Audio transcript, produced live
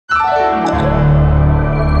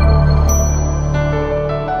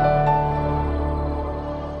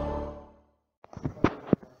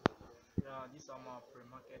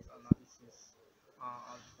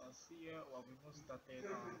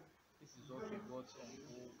got on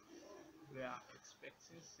gold, we are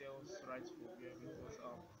expecting sales right over here because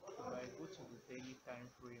if I go to the daily time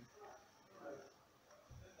frame,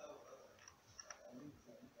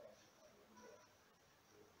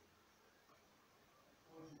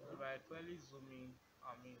 if I clearly zoom in,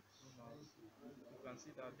 I mean zoom out, you can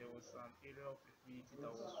see that there was an area of liquidity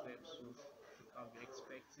that was swept, so you can be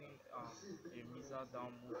expecting a major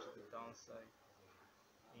down move to the downside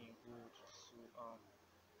in gold. So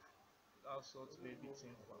that's what made me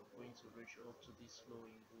think we're going to reach up to this low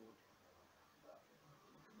in gold.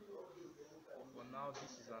 But for now,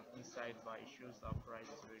 this is an inside buy. It shows that price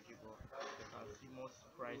is ready, but you can see more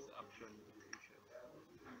price action in the future.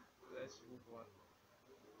 Let's move on.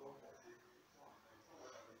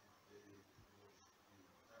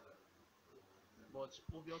 But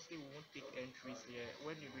obviously, we won't take entries here.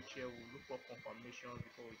 When we reach here, we'll look for confirmation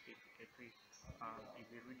before we take entry. And if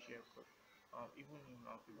we reach here, even in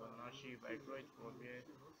Fibonacci, if I draw it from here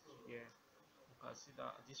to here, you can see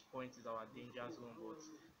that this point is our danger zone, but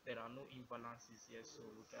there are no imbalances here, so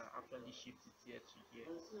we can actually shift it here to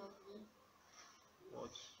here.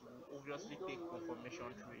 But we'll obviously take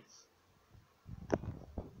confirmation trades.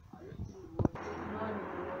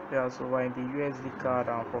 Yeah, so we're in the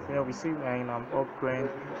USDCAD, and from here we see we're in an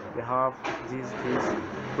uptrend. We have this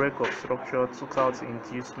break of structure, took out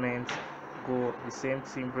inducement, go the same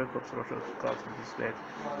thing, break of structure, took out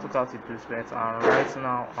inducement, and right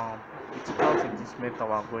now it took out inducement and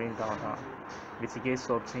we're going down and mitigate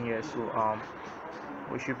something here. So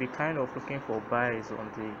we should be kind of looking for buys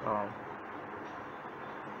on the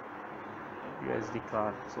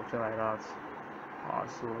USDCAD, something like that.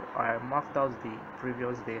 So I marked out the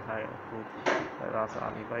previous day high like that,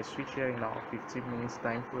 and if I switch here in our 15 minutes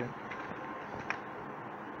time frame,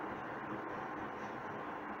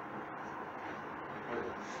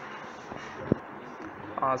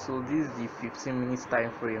 so this is the 15 minutes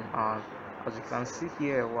time frame, and as you can see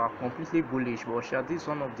here, we are completely bullish. But this is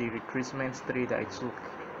one of the retracement trade I took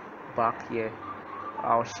back here.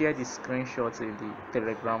 I'll share the screenshots in the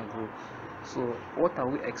Telegram group. So what are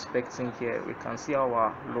we expecting here? We can see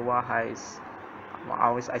our lower highs.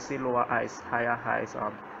 I say lower highs, higher highs,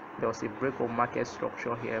 and there was a break of market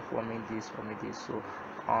structure here forming this. So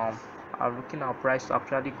I'm looking at price to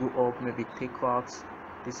actually go up, maybe take out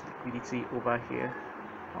this liquidity over here.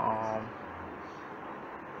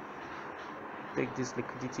 Take this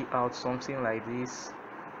liquidity out, something like this.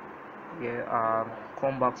 Yeah,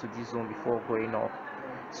 come back to this zone before going up.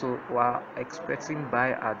 So we're expecting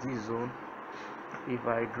buy at this zone. If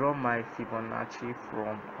I draw my Fibonacci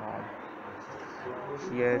from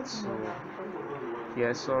here to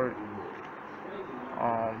here, sorry,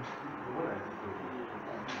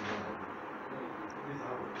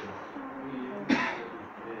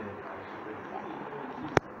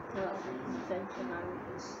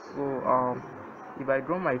 so if I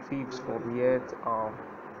draw my fibs from here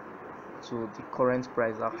to the current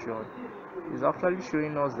price action, is actually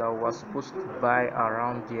showing us that we're supposed to buy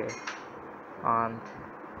around here, and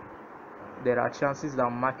there are chances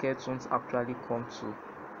that markets won't actually come to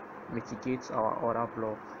mitigate our order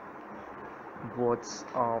block. But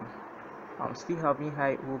I'm still having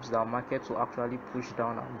high hopes that markets will actually push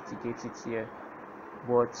down and mitigate it here,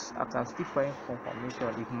 but I can still find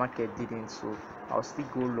confirmation if market didn't, so I'll still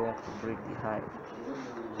go long to break the high.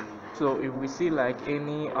 So if we see like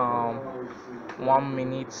any 1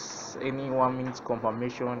 minute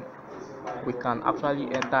confirmation, we can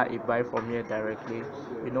actually enter a buy from here directly,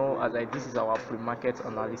 as this is our pre-market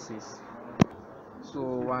analysis.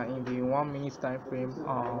 So in the 1 minute time frame,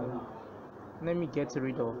 let me get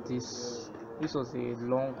rid of this. This was a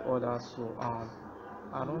long order, so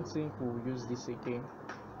I don't think we'll use this again.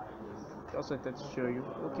 Just wanted to show you.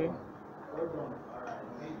 Okay,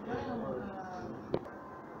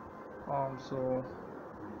 so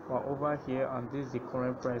we're over here, and this is the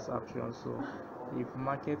current price action. So if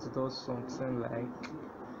market does something like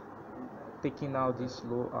taking out this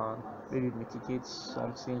low and maybe mitigate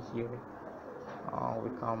something here, we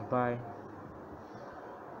can buy.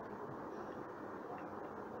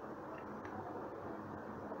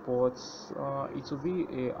 But it will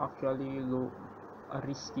be actually a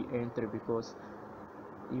risky entry, because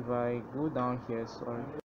if I go down here,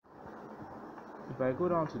 if I go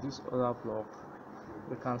down to this other block,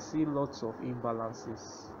 we can see lots of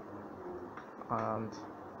imbalances, and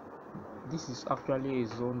this is actually a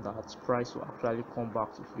zone that price will actually come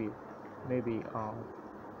back to fill, maybe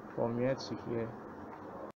from here to here.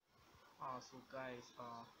 So guys,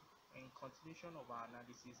 in continuation of our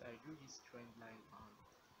analysis, I drew this trend line and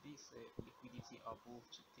this liquidity above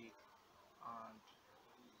to take, and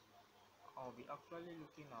I'll be actually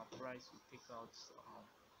looking at price to take out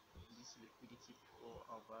this liquidity before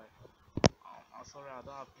I buy. I'm sorry, I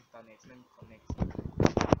don't have internet. Let me connect.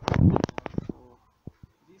 So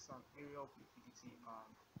this is an area of liquidity,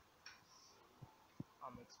 and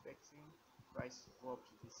I'm expecting price to go up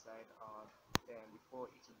to this side, and then before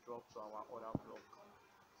it will drop to our other block.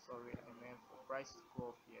 Sorry, I meant for price to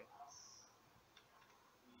go up here.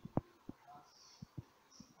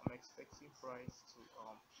 I'm expecting price to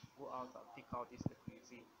go out and pick out this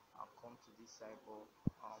liquidity and come to this side, but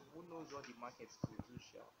who knows what the market will do,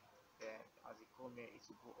 sure. Then as it come here, it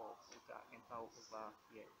will go up. We can enter over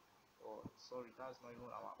here. Or sorry, that's not even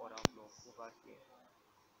our other block over here.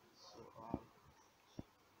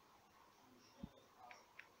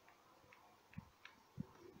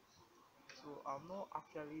 So I'm not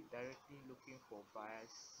actually directly looking for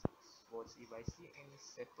buyers, but if I see any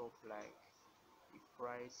setup like if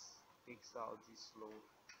price takes out this low,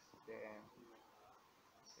 then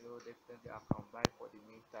definitely I can buy for the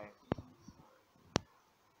meantime.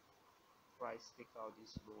 Price take out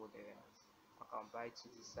this low, then I can buy to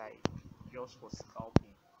the side just for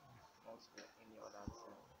scalping, not for any other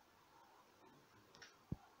thing.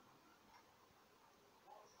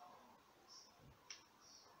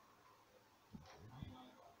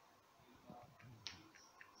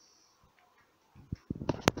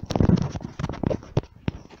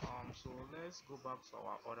 So let's go back to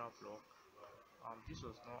our other block. This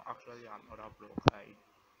was not actually an order block.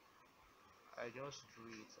 I just drew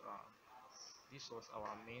it. This was our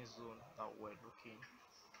main zone that we're looking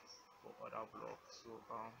for other blocks. So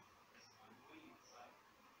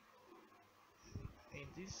in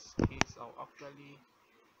this case, I'll actually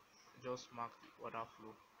just mark the order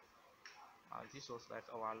flow, and this was like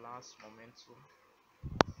our last momentum.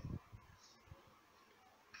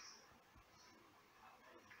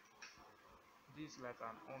 This is like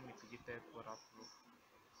an unmitigated order flow.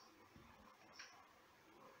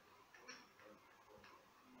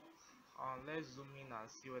 Let's zoom in and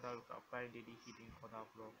see whether we can find any hidden order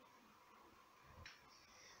block.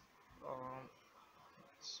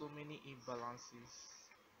 So many imbalances.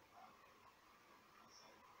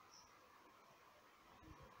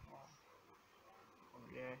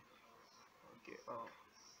 Yeah, okay.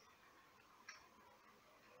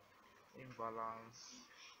 Imbalance.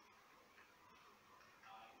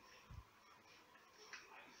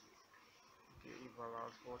 Okay,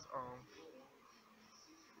 imbalance. But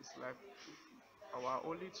it's like our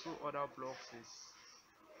only two other blocks is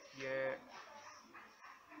here.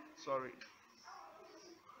 Sorry.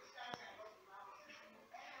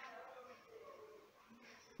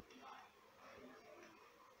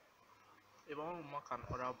 If I want to mark an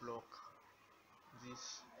order block,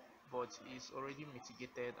 this, but it's already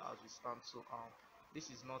mitigated as we stand. So this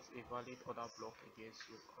is not a valid order block again.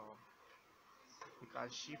 So we can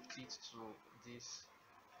shift it to this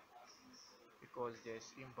because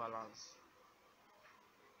there's imbalance.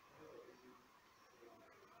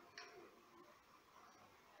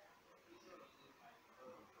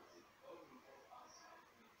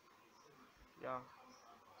 Yeah,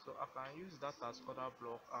 so I can use that as order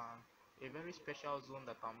block, and a very special zone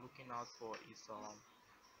that I'm looking out for is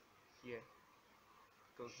here,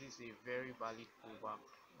 because this is a very valid pullback.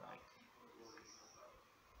 Like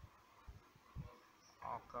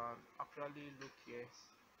I can actually look here,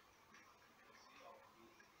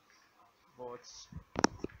 but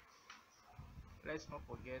let's not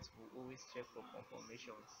forget we always check for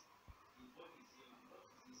confirmations.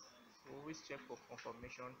 We always check for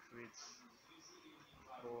confirmation trades,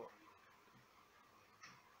 but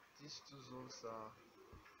these two zones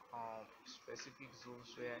are specific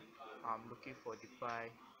zones where I'm looking for the buy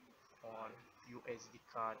on USD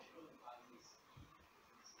CAD,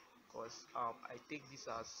 because I take this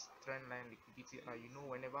as trend line liquidity, and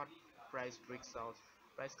whenever price breaks out,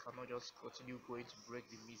 price cannot just continue going to break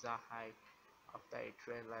the mesa high after a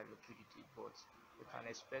trend line liquidity, but we can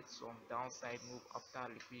expect some downside move after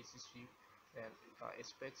liquidity sweep. Then we can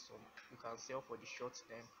expect we can sell for the short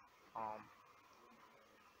term,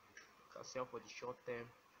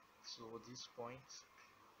 to this point.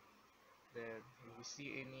 Then if we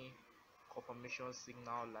see any confirmation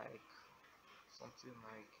signal like something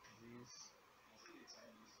like this,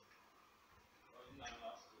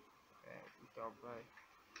 we can buy.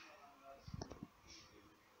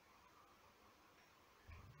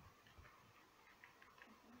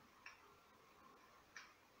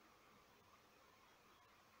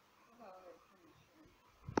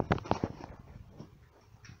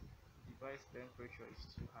 Device temperature is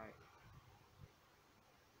too high.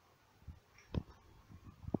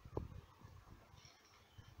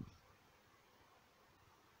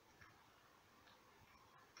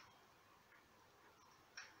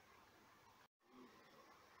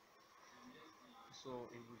 So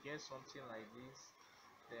if we get something like this,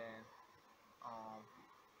 then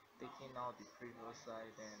taking out the previous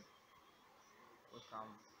side, then we can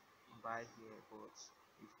buy here. But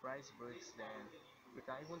if price breaks, then we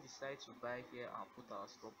can even decide to buy here and put our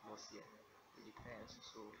stop loss here. It depends.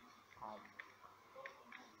 So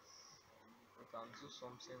we can do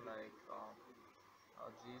something like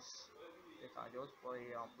this. We can just buy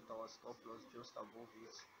here and put our stop loss just above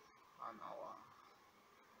it, and our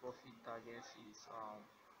profit target is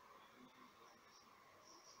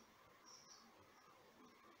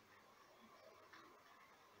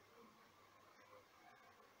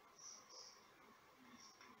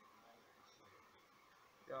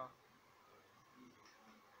yeah,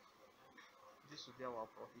 this will be our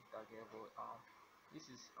profit target. But this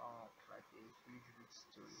is like a huge risk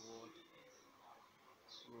to reward.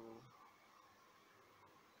 So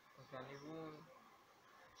we can even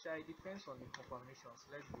it depends on the confirmations.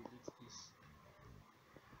 Let's delete this.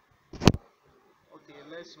 Okay,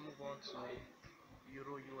 let's move on to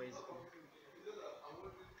Euro USD,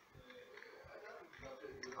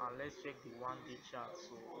 and let's check the 1 day chart.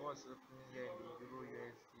 So what's happening here in the Euro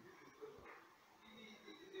USD?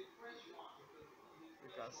 We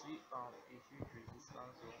can see a huge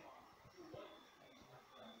resistance zone.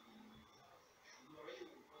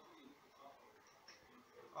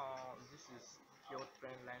 This is pure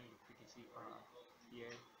trend line liquidity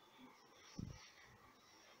here,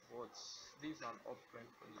 but this is an uptrend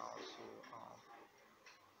for now. So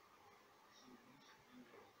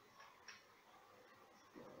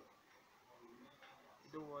you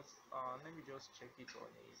know what? Let me just check it on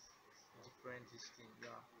a different thing.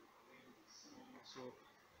 Yeah. So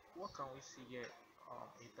what can we see here?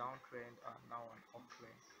 A downtrend and now an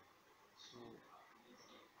uptrend. So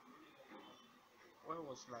what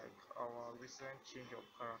was like our recent change of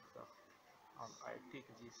character? I take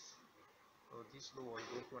this. So this low was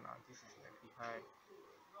open and this is like the high.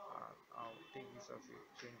 And I'll take this as a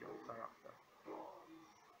change of character.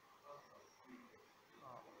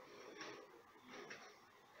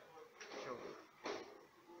 Sure.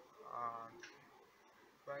 And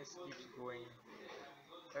price keeps going.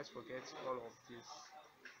 Let's forget all of this.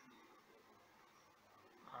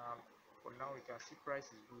 For now, we can see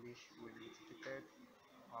price is bullish. We indicated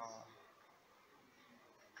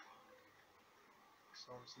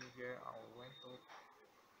something here and we went up.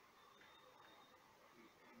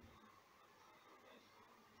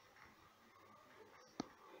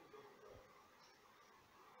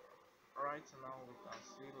 Right now, we can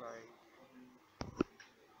see like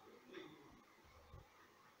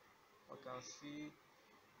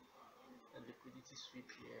a liquidity sweep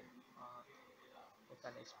here. We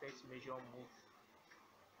can expect major move.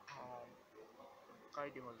 Carry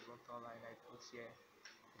the horizontal line I put here.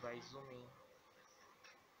 By zooming,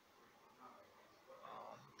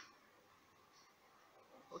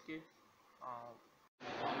 okay.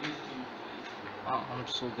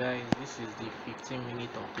 So guys, this is the 15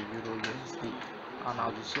 minute of the Euro USD, and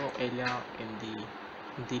as we saw earlier in the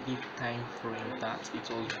daily time frame that it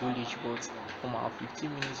was bullish, but from our 15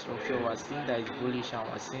 minutes structure we're seeing that it's bullish and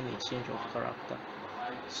we're seeing a change of character.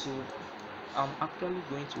 So I'm actually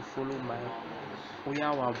going to follow we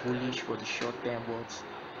are bullish for the short term, but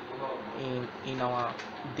in our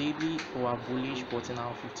daily we are bullish, but in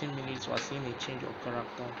our 15 minutes we are seeing a change of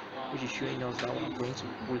character, which is showing us that we are going to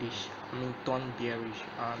bullish, turn bearish,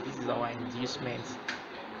 and this is our inducement.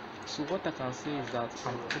 So what I can say is that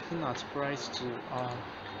I'm looking at price to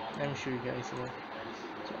let me show you guys here,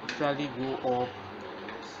 to actually go up,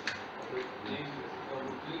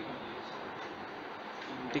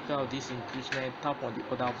 take out this inducement, tap on the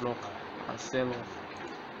other block and sell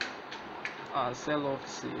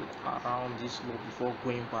off around this low before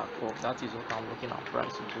going back up. That is what I'm looking at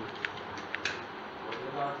price to do.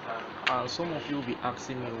 And some of you will be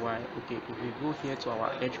asking me why. Okay, if we go here to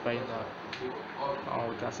our edge finder,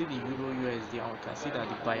 we can see the Euro USD and we can see that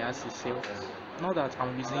the bias is sell. Now that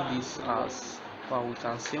I'm using this as well, we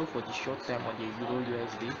can sell for the short term on the Euro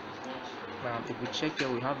USD. If we check here,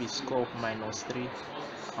 we have a score of -3.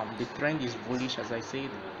 The trend is bullish, as I said,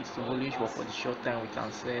 it's bullish, but for the short term we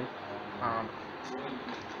can sell.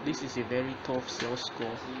 This is a very tough sell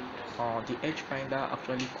score. The edge finder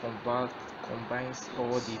actually combines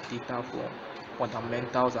all the data from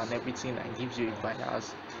fundamentals and everything and gives you a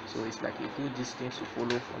bias. So it's like a good distance to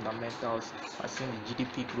follow fundamentals. I've seen the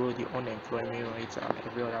GDP grow, the unemployment rate, and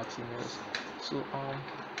every other thing else. So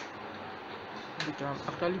we can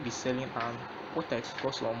actually be selling, and what I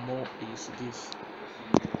focus on more is this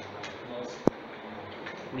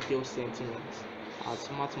retail sentiment. As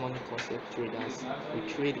smart money concept traders, we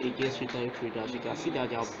trade against retail traders. You can see that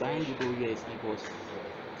they are buying Euro USD, but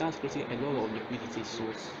that's creating a lot of liquidity. So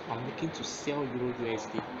I'm looking to sell Euro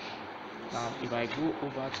USD. Now, if I go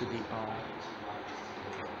over to the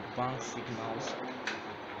bank signals,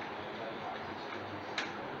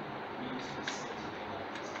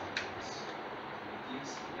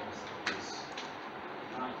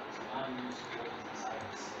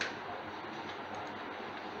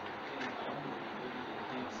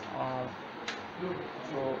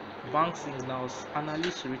 for bank signals,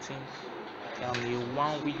 analysts rating a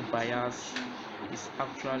 1 week bias is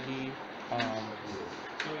actually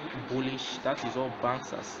bullish. That is what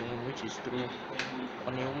banks are saying, which is true.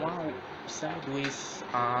 On a one sideways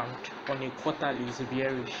and on a quarterly is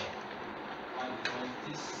bearish.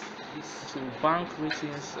 So bank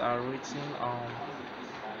ratings are rating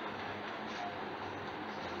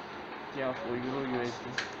yeah, for Euro USD.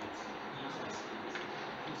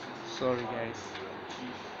 Sorry guys.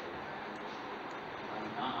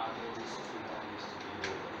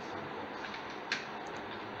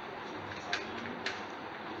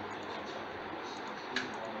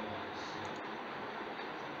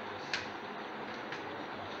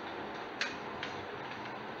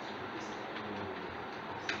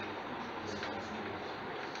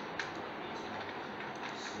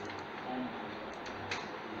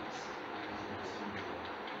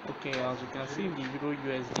 Okay, as you can see in the Euro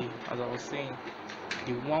USD, as I was saying,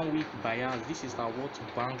 the 1 week bias, this is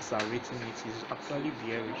what banks are rating it, is actually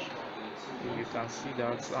bearish. You can see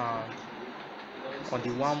that on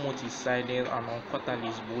the 1 month is silent and on quarterly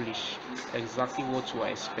is bullish, exactly what we are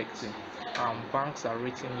expecting. Banks are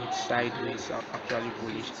rating it sideways and actually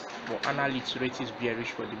bullish, but analysts rate it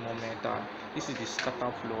bearish for the moment. And this is the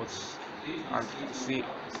scatter plots, and you can see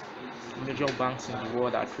major banks in the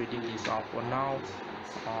world are trading this. And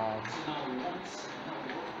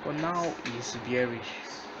for now is bearish.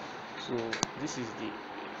 So this is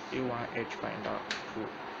the A1 Edge Finder Pro.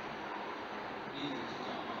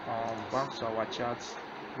 Back to our charts,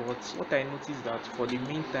 but what I noticed that for the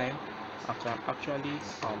meantime I can actually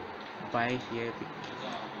buy here.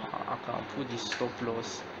 I can put the stop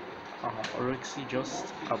loss Rexy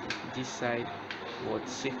just this side, but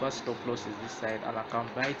safer stop loss is this side, and I can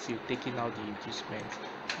buy till taking out the inducement.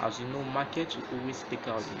 As you know, market will always take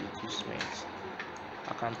out the inducement.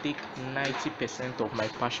 I can take 90% of my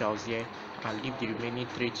partials here and leave the remaining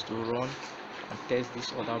trades to run and test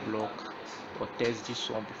this other block or test this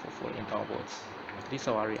one before falling downwards. These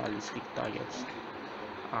are our realistic targets,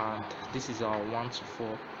 and this is our 1 to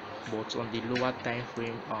 4. But on the lower time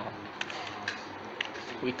frame,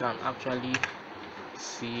 we can actually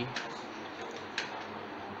see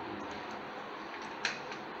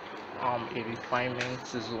a refinement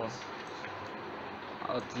zone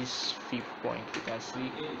at this 5th point. You can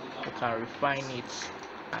see we can refine it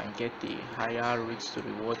and get a higher risk to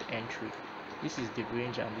reward entry. This is the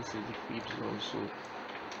range and this is the 5th zone. So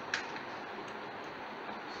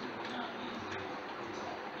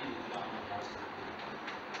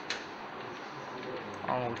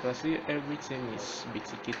we can see everything is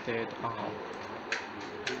mitigated.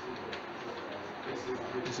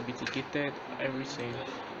 It's mitigated, everything.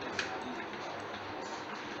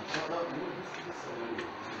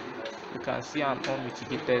 You can see an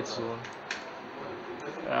unmitigated zone.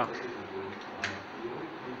 Yeah,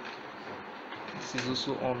 this is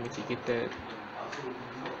also unmitigated.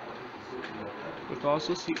 You can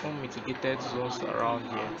also see unmitigated zones around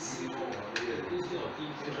here.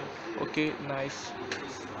 Okay, nice.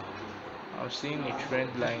 I'm seeing a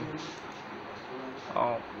trend line.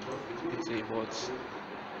 But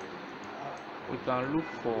we can look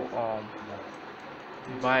for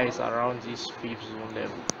buys around this 5th zone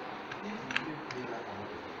level.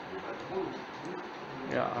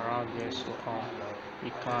 Yeah, around here. So we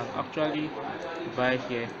can actually buy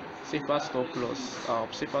here. Safer stop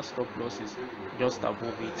loss is just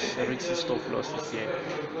above it. Rexy stop loss is here,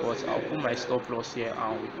 but I'll put my stop loss here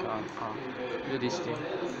and we can do this thing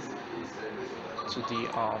to the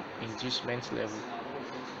inducement level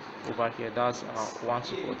over here. That's 1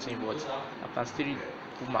 to 14, but I can still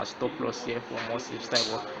put my stop loss here for more safe side,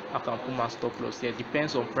 but I can put my stop loss here.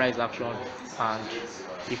 Depends on price action, and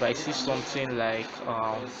if I see something like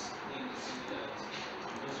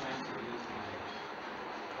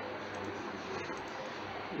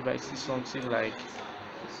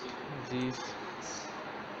this,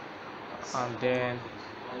 and then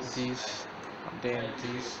this, and then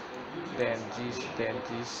this, then this, then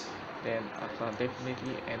this, then I can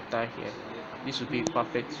definitely enter here. This would be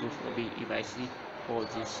perfect tool for me if I see all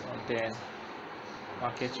this, and then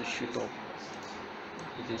market to shoot up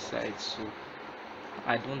this side. So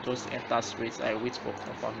I don't just enter straight, I wait for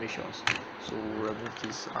confirmations. So we'll remove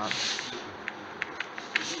this, and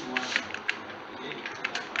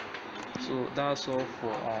so that's all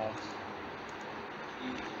for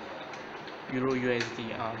Euro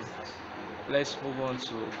USD. And let's move on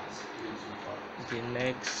to the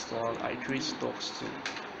next one. I trade stocks too.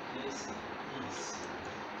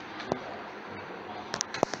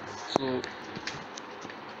 So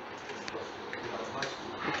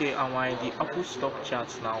okay, I'm in the Apple stock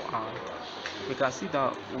charts now, and we can see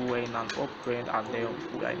that we were in an uptrend and then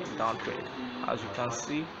we are in a downtrend. As you can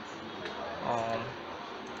see,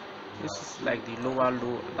 this is like the lower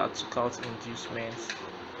low that took out inducements,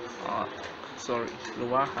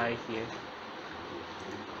 lower high here.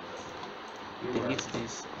 Delete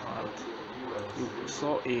this, and you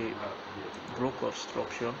saw a broke of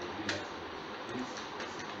structure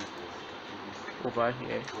over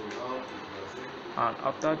here, and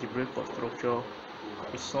after the break of structure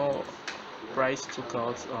we saw price took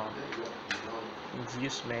out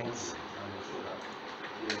inducements,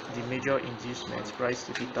 the major inducements. Price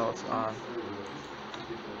took it out, and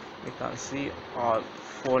we can see our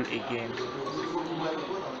fall again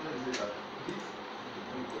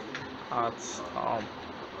at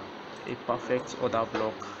a perfect order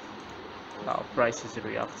block that price is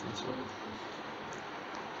reacting to.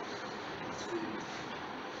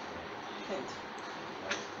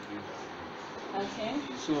 Okay.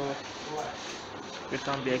 So we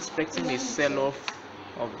can be expecting a sell-off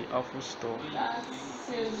of the Apple stock. We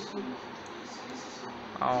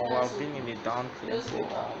have been in a downtrend for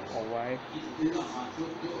a while.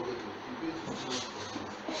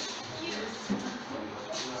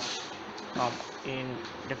 In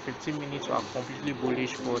the 15 minutes we are completely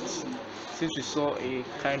bullish, but since we saw a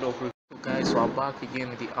kind of guys, we are back again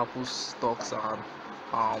with the Apple stocks, and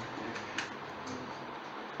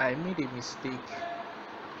I made a mistake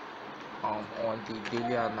on the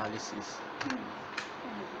daily analysis.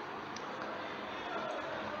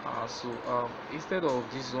 So instead of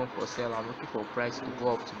this zone for sale, I'm looking for price to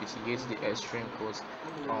go up to mitigate the extreme, because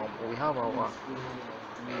we have our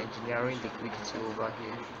engineering liquidity over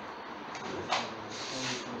here,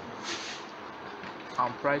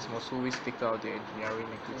 and price must always take out the engineering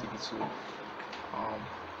liquidity. So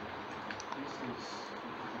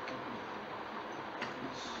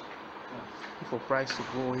for price to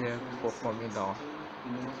go here before coming down.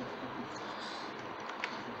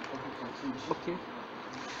 Okay,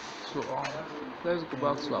 so let's go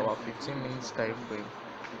back to our 15 minutes time frame,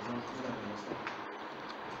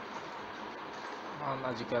 and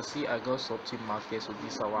as you can see, I got something market. So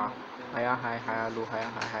this is our higher high, higher low, higher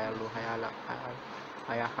high, higher low,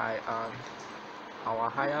 higher high, and our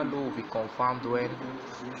higher low will be confirmed when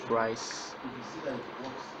price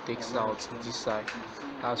takes out this side.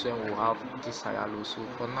 That's when we'll have this higher low. So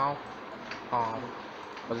for now,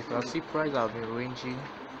 as you can see, price have been ranging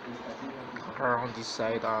around this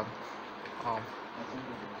side, and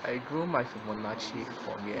I drew my Fibonacci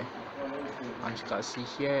from here, and you can see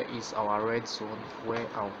here is our red zone where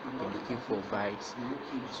I'll be looking for buys.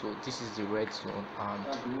 So this is the red zone, and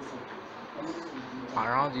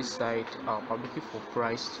around this side I'm looking for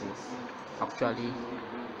price to actually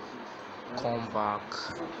come back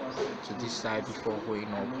to this side before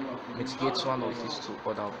going up, mitigate one of these two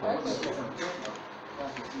other blocks.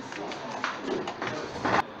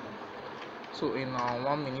 So in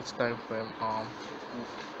 1 minute time frame,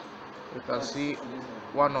 you can see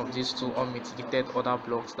one of these two unmitigated other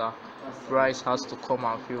blocks that price has to come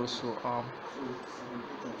and fill. So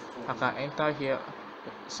I can enter here,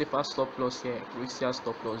 safer stop loss here, riskier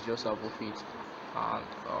stop loss just above it, and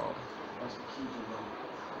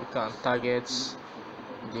we can target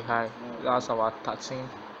the high. That's our 13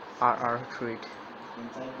 RR trade.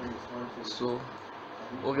 So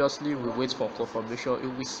obviously we wait for confirmation.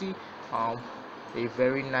 If we see a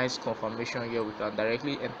very nice confirmation here, we can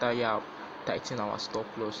directly enter here, tighten our stop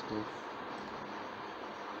loss too.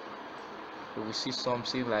 If we see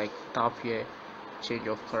something like tap here, change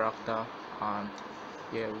of character, and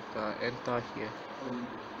yeah, we can enter here,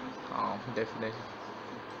 definitely.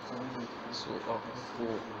 So we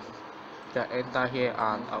can enter here,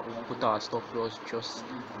 and we'll put our stop loss just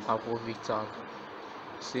above it, and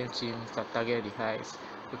same thing, we can target the highs.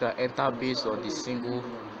 We can enter based on the single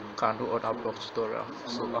candle order block tutorial.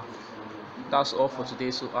 So that's all for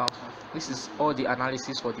today. So this is all the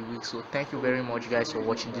analysis for the week. So thank you very much guys for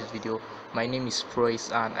watching this video. My name is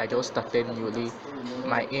Proyce, and I just started newly.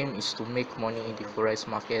 My aim is to make money in the forex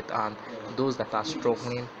market, and those that are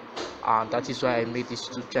struggling, and that is why I made this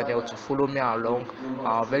YouTube channel, to follow me along.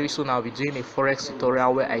 Very soon I'll be doing a forex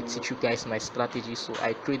tutorial where I teach you guys my strategy. So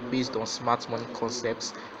I trade based on smart money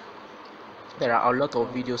concepts. There are a lot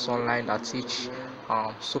of videos online that teach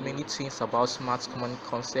so many things about smart money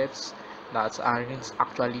concepts that aren't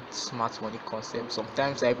actually smart money concepts.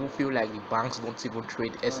 Sometimes I even feel like the banks don't even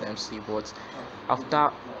trade SMC, but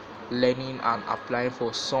after learning and applying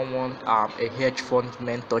for someone a hedge fund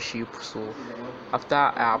mentorship, so after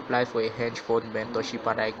I applied for a hedge fund mentorship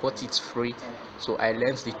and I got it free, so I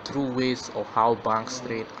learned the true ways of how banks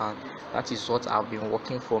trade, and that is what I've been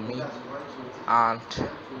working for me. And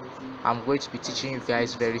I'm going to be teaching you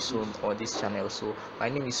guys very soon on this channel. So my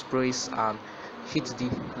name is Praise, and hit the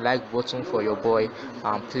like button for your boy,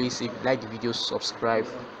 and please, if you like the video, subscribe.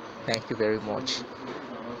 Thank you very much.